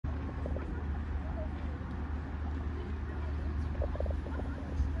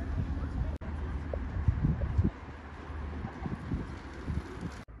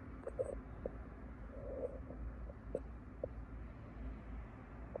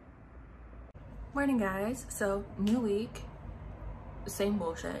Morning guys. So new week, same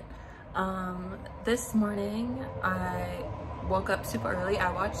bullshit. This morning I woke up super early.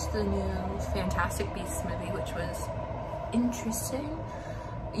 I watched the new Fantastic Beasts movie, which was interesting.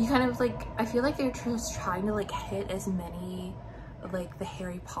 You kind of like, I feel like they're just trying to like hit as many like the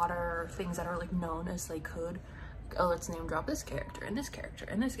Harry Potter things that are like known as they could. Like, oh, let's name drop this character and this character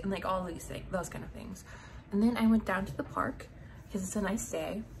and this, and like all these things, those kind of things. And then I went down to the park because it's a nice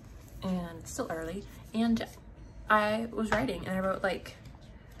day and it's still early, and I was writing, and I wrote like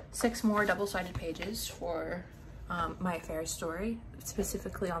 6 more double-sided pages for my affair story,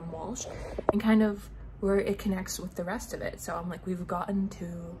 specifically on Walsh, and kind of where it connects with the rest of it. So I'm like, we've gotten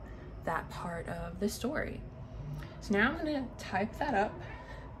to that part of the story. So now I'm gonna type that up,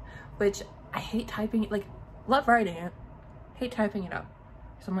 which I hate typing it, like love writing it, hate typing it up.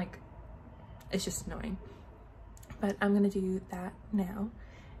 So I'm like, it's just annoying. But I'm gonna do that now.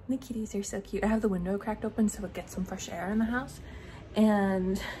 And the kitties are so cute. I have the window cracked open so it gets some fresh air in the house,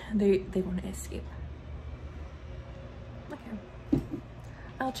 and they want to escape. Okay,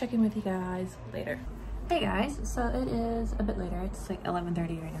 I'll check in with you guys later. Hey guys, so it is a bit later. It's like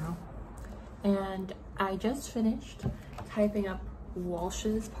 11:30 right now, and I just finished typing up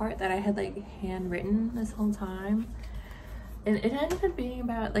Walsh's part that I had like handwritten this whole time, and it ended up being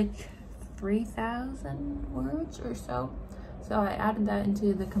about like 3,000 words or so. So I added that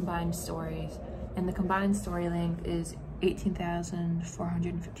into the combined stories, and the combined story length is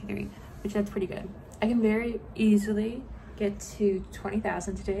 18,453, which that's pretty good. I can very easily get to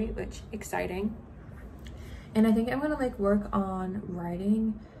 20,000 today, which exciting. And I think I'm gonna like work on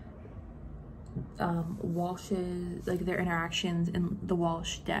writing Walsh's, like their interactions in the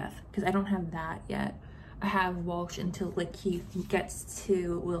Walsh death, because I don't have that yet. I have Walsh until like he gets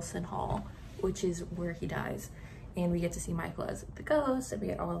to Wilson Hall, which is where he dies, and we get to see Michael as the ghost, and we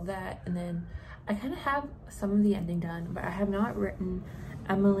get all of that. And then I kind of have some of the ending done, but I have not written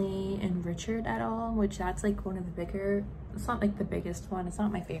Emily and Richard at all, which that's like one of the bigger, it's not like the biggest one, it's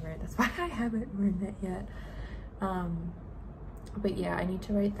not my favorite, that's why I haven't written it yet. But yeah, I need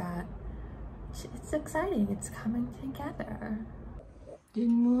to write that. It's exciting, it's coming together. Good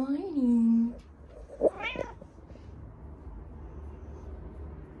morning.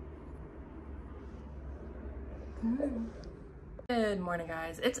 Good morning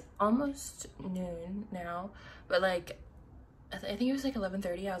guys. It's almost noon now, but like I think it was like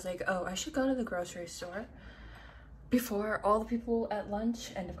 11:30. I was like, oh, I should go to the grocery store before all the people at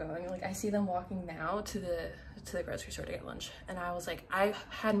lunch end up going. Like I see them walking now to the grocery store to get lunch, and I was like, I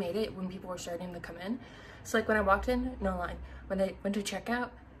had made it when people were starting to come in. So like when I walked in, no line. When I went to check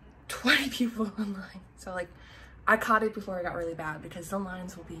out, 20 people in line. So like I caught it before it got really bad, because the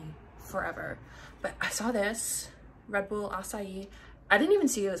lines will be forever. But I saw this Red Bull acai. I didn't even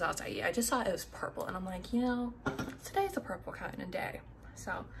see it was acai. I just saw it was purple, and I'm like, you know, today's a purple kind of day.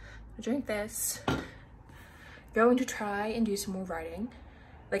 So I drink this. Going to try and do some more writing.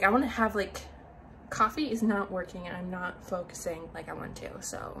 Like I want to have like, coffee is not working and I'm not focusing like I want to.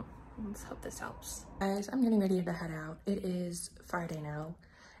 So let's hope this helps. Guys, I'm getting ready to head out. It is Friday now,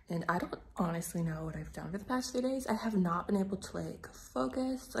 and I don't honestly know what I've done for the past few days. I have not been able to like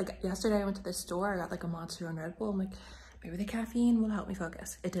focus. Like yesterday I went to the store, I got like a Monster and Red Bull. I'm like, maybe the caffeine will help me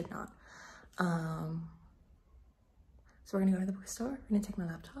focus. It did not. So we're gonna go to the bookstore, we're gonna take my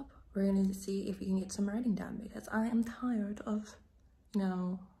laptop, we're gonna see if we can get some writing done, because I am tired of, you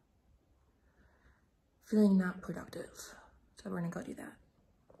know, feeling not productive. So we're gonna go do that.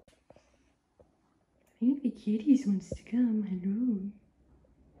 I think the kitties wants to come.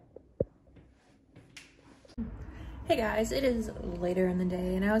 Hello. Hey guys, it is later in the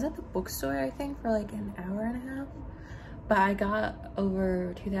day, and I was at the bookstore I think for like an hour and a half, but I got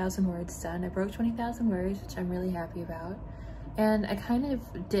over 2,000 words done. I broke 20,000 words, which I'm really happy about. And I kind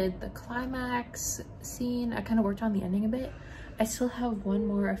of did the climax scene. I kind of worked on the ending a bit. I still have one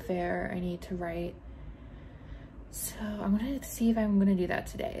more affair I need to write, so I'm gonna see if I'm gonna do that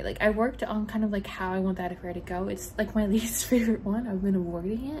today. Like I worked on kind of like how I want that affair to go. It's like my least favorite one. I've been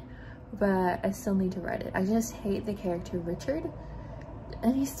avoiding it, but I still need to write it. I just hate the character Richard,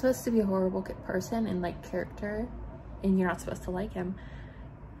 and he's supposed to be a horrible person and like character, and you're not supposed to like him.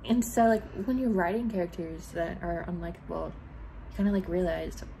 And so like when you're writing characters that are unlikable, you kind of like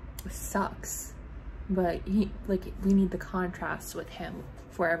realize it sucks, but we need the contrast with him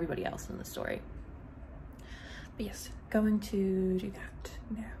for everybody else in the story. But yes, going to do that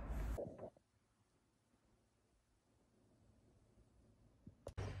now.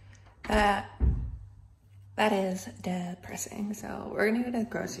 That is depressing. So we're gonna go to the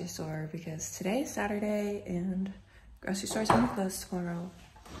grocery store because today's Saturday and grocery stores are gonna close tomorrow.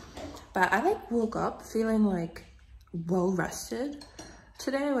 But I like woke up feeling like well rested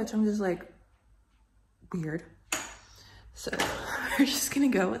today, which I'm just like weird. So we're just gonna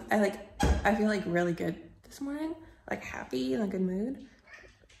go with, I feel like really good this morning, like happy, in a good mood,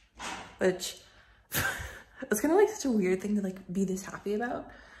 which it's kind of like such a weird thing to like be this happy about,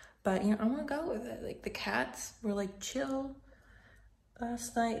 but you know, I'm gonna go with it. Like the cats were like chill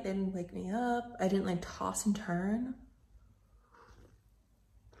last night. They didn't wake me up. I didn't like toss and turn.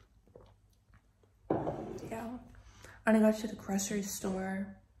 Yeah, I'm gonna go to the grocery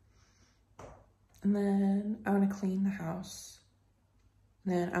store, and then I want to clean the house.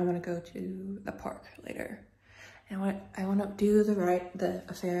 And then I want to go to the park later. And I want to do the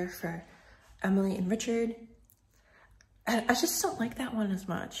affair for Emily and Richard. And I just don't like that one as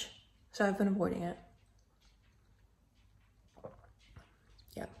much, so I've been avoiding it.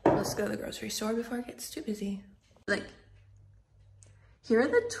 Yeah, let's go to the grocery store before it gets too busy. Like, here are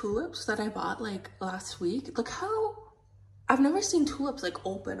the tulips that I bought like last week. Look how, I've never seen tulips like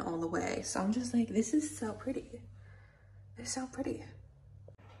open all the way. So I'm just like, this is so pretty. They're so pretty.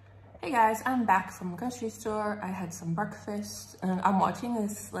 Hey guys, I'm back from the grocery store. I had some breakfast and I'm watching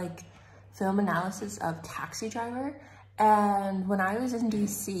this like film analysis of Taxi Driver. And when I was in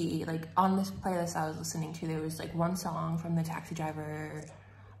DC, like on this playlist I was listening to, there was like one song from the Taxi Driver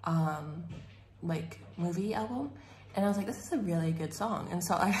like movie album. And I was like, this is a really good song. And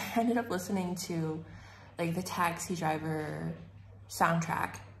so I ended up listening to like the Taxi Driver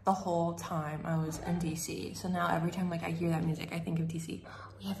soundtrack the whole time I was in DC. So now every time like I hear that music, I think of DC.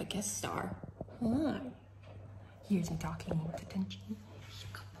 We have a guest star. Hi. Here's me talking with attention.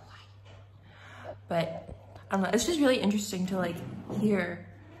 Good boy. But I don't know, it's just really interesting to like hear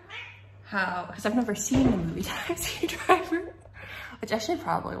how, because I've never seen the movie Taxi Driver, which I should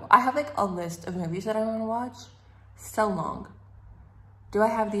probably, I have like a list of movies that I want to watch. So long. Do I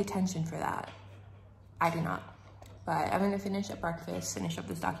have the attention for that? I do not. But I'm gonna finish up breakfast, finish up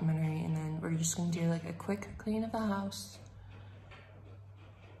this documentary, and then we're just gonna do like a quick clean of the house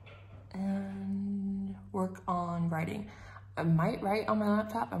and work on writing. I might write on my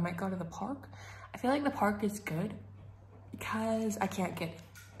laptop. I might go to the park. I feel like the park is good because I can't get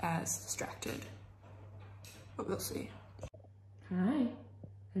as distracted, but we'll see. Hi.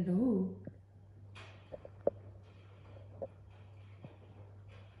 Hello.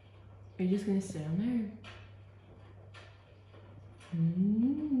 Are you just gonna sit on there?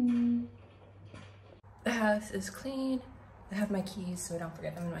 The house is clean. I have my keys so I don't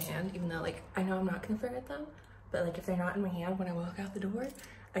forget them in my hand, even though like I know I'm not gonna forget them, but like if they're not in my hand when I walk out the door,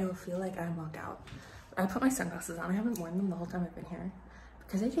 I will feel like I walked out. I put my sunglasses on. I haven't worn them the whole time I've been here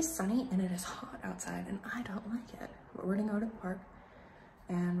because it's just sunny and it is hot outside and I don't like it. But we're gonna go to the park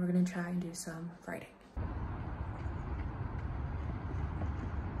and we're gonna try and do some writing.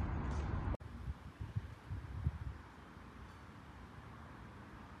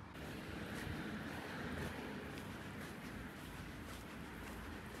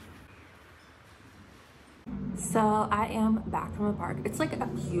 So I am back from the park. It's like a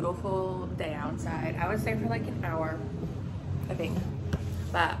beautiful day outside. I was there for like an hour, I think.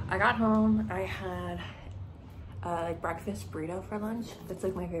 But I got home, I had like breakfast burrito for lunch. That's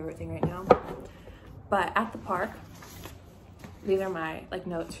like my favorite thing right now. But at the park, these are my like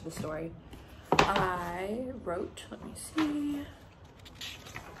notes for the story. I wrote, let me see,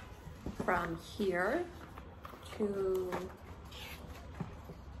 from here to,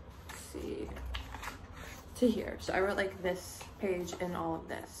 let's see, to here. So I wrote like this page and all of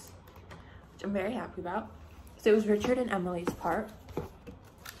this, which I'm very happy about. So it was Richard and Emily's part.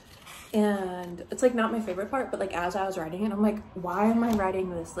 And it's like not my favorite part, but like as I was writing it, I'm like, why am I writing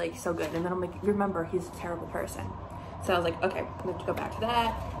this like so good? And then I'm like, remember, he's a terrible person. So I was like, okay, I'm going to go back to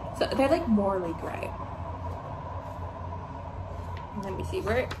that. So they're like morally gray. Let me see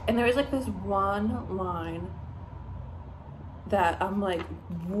where, and there was like this one line that I'm like,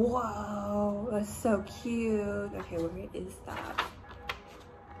 whoa, that's so cute. Okay, where is that?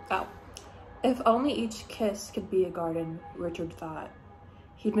 Oh, if only each kiss could be a garden, Richard thought.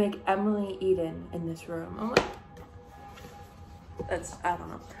 He'd make Emily Eden in this room. I'm like, that's, I don't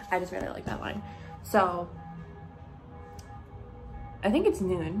know. I just really like that line. So, I think it's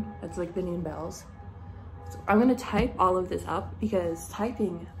noon. It's like the noon bells. So I'm gonna type all of this up because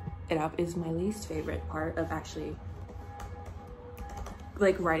typing it up is my least favorite part of actually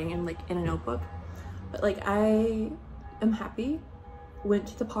like writing in like in a notebook. But like I am happy. Went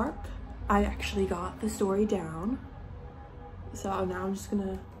to the park. I actually got the story down. So now I'm just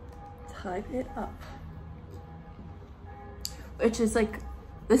gonna type it up. Which is like,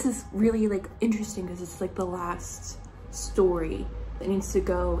 this is really like interesting because it's like the last story that needs to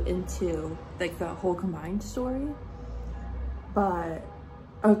go into like the whole combined story. But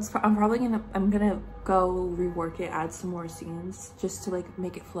I'm gonna go rework it, add some more scenes just to like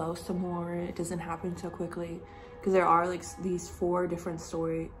make it flow some more. It doesn't happen so quickly because there are like these 4 or 5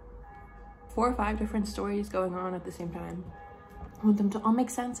 different stories going on at the same time. I want them to all make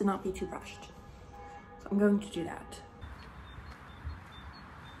sense and not be too rushed. So I'm going to do that.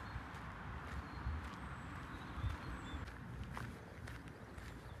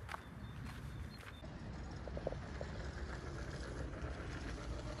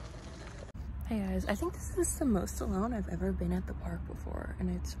 Hey guys, I think this is the most alone I've ever been at the park before,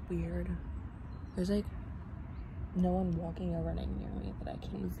 and it's weird. There's like no one walking or running near me that I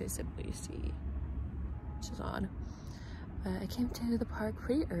can visibly see, which is odd. But I came to the park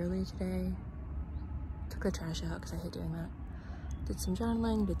pretty early today. Took the trash out because I hate doing that. Did some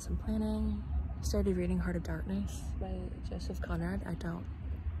journaling, did some planning. Started reading Heart of Darkness by Joseph Conrad.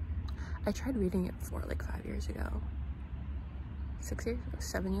 I tried reading it before like 5 years ago. 6 years ago?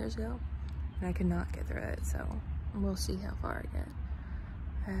 7 years ago? And I could not get through it, so we'll see how far I get.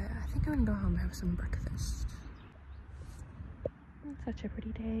 I think I'm gonna go home and have some breakfast. It's such a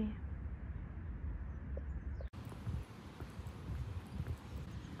pretty day.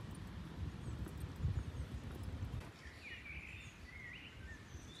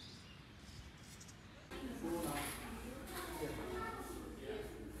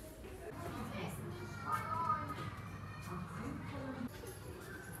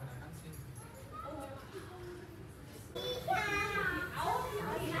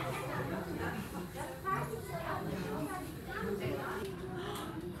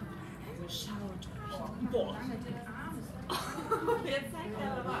 Boah. Jetzt zeigt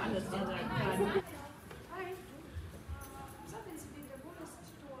er aber alles, der sein kann.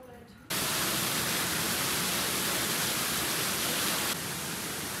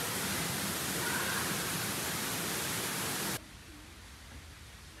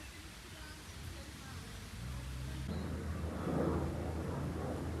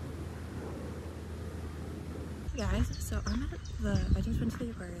 Guys, so I just went to the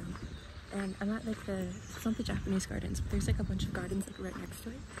aquarium and I'm at like it's not the Japanese gardens, but there's like a bunch of gardens like right next to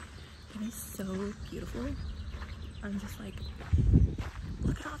it. And it's so beautiful. I'm just like,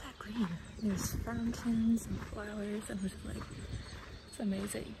 look at all that green. There's fountains and flowers and it's like, it's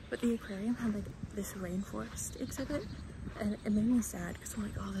amazing. But the aquarium had like this rainforest exhibit and it made me sad because I'm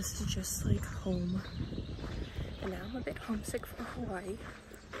like, oh, this is just like home. And now I'm a bit homesick for Hawaii.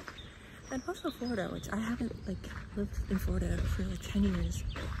 And also Florida, which I haven't like lived in Florida for like 10 years.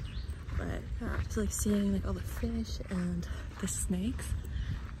 But yeah, just like seeing like all the fish and the snakes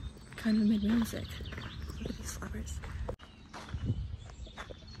kind of made me homesick. Look at these flowers.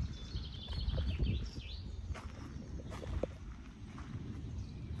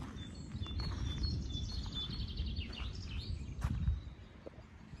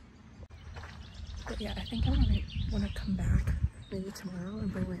 But yeah, I think I want to come back maybe tomorrow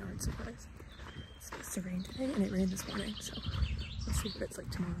and bring my art supplies. It's supposed to rain today and it rained this morning, so we'll see what it's like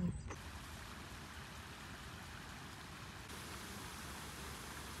tomorrow.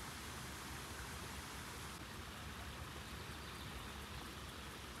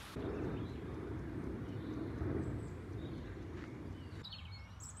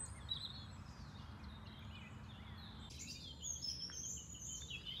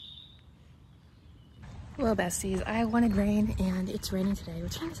 Well, besties, I wanted rain and it's raining today,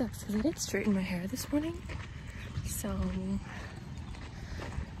 which kind of sucks because I didn't straighten my hair this morning. So,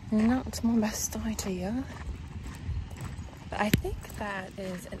 not my best idea. But I think that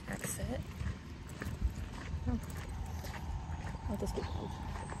is an exit. Oh. I'll just keep going.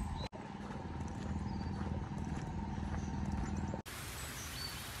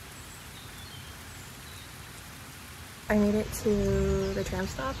 I made it to the tram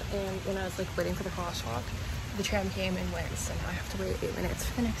stop, and when I was like waiting for the crosswalk, the tram came and went, so now I have to wait 8 minutes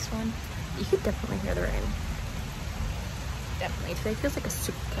for the next one. You could definitely hear the rain. Definitely. Today feels like a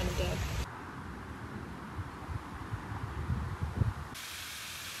super kind of day.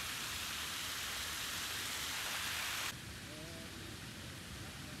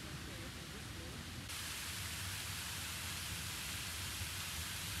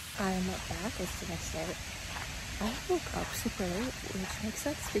 I'm back. It's the next day. I woke up super late, which makes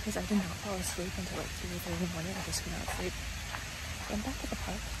sense because I did not fall asleep until like 3:30 in the morning. I just could not sleep. So I'm back at the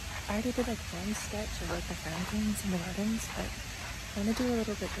park. I already did like one sketch of like the fountains and the gardens, but I want to do a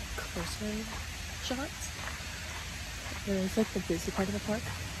little bit of closer shots. There's like the busy part of the park.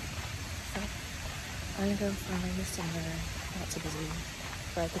 So I'm gonna go find somewhere not so busy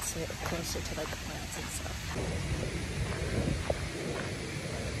where I could sit closer to like the plants and stuff.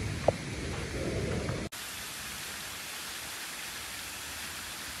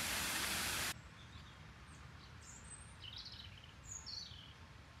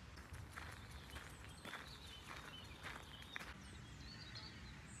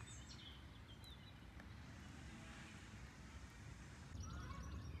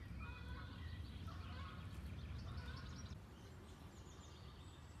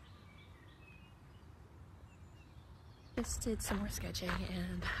 just did some more sketching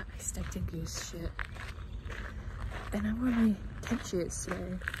and I stepped in goose shit. And I wore my tennis shoes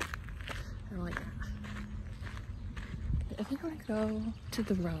today. I'm like, I think I'm gonna go to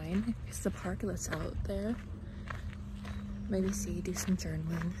the Rhine, it's the park that's out there. Maybe do some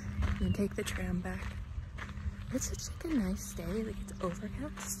journaling, and then take the tram back. It's such like a nice day, like it's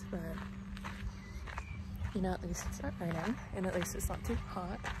overcast, but you know, at least it's not raining, and at least it's not too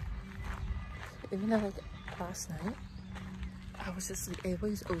hot. Even though like last night, I was just like, it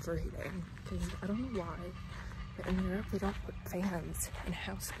was overheating, because I don't know why, but in Europe they don't put fans in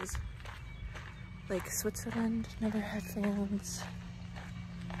houses. Like Switzerland never had fans.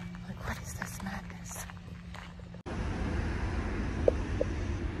 Like, what is this madness?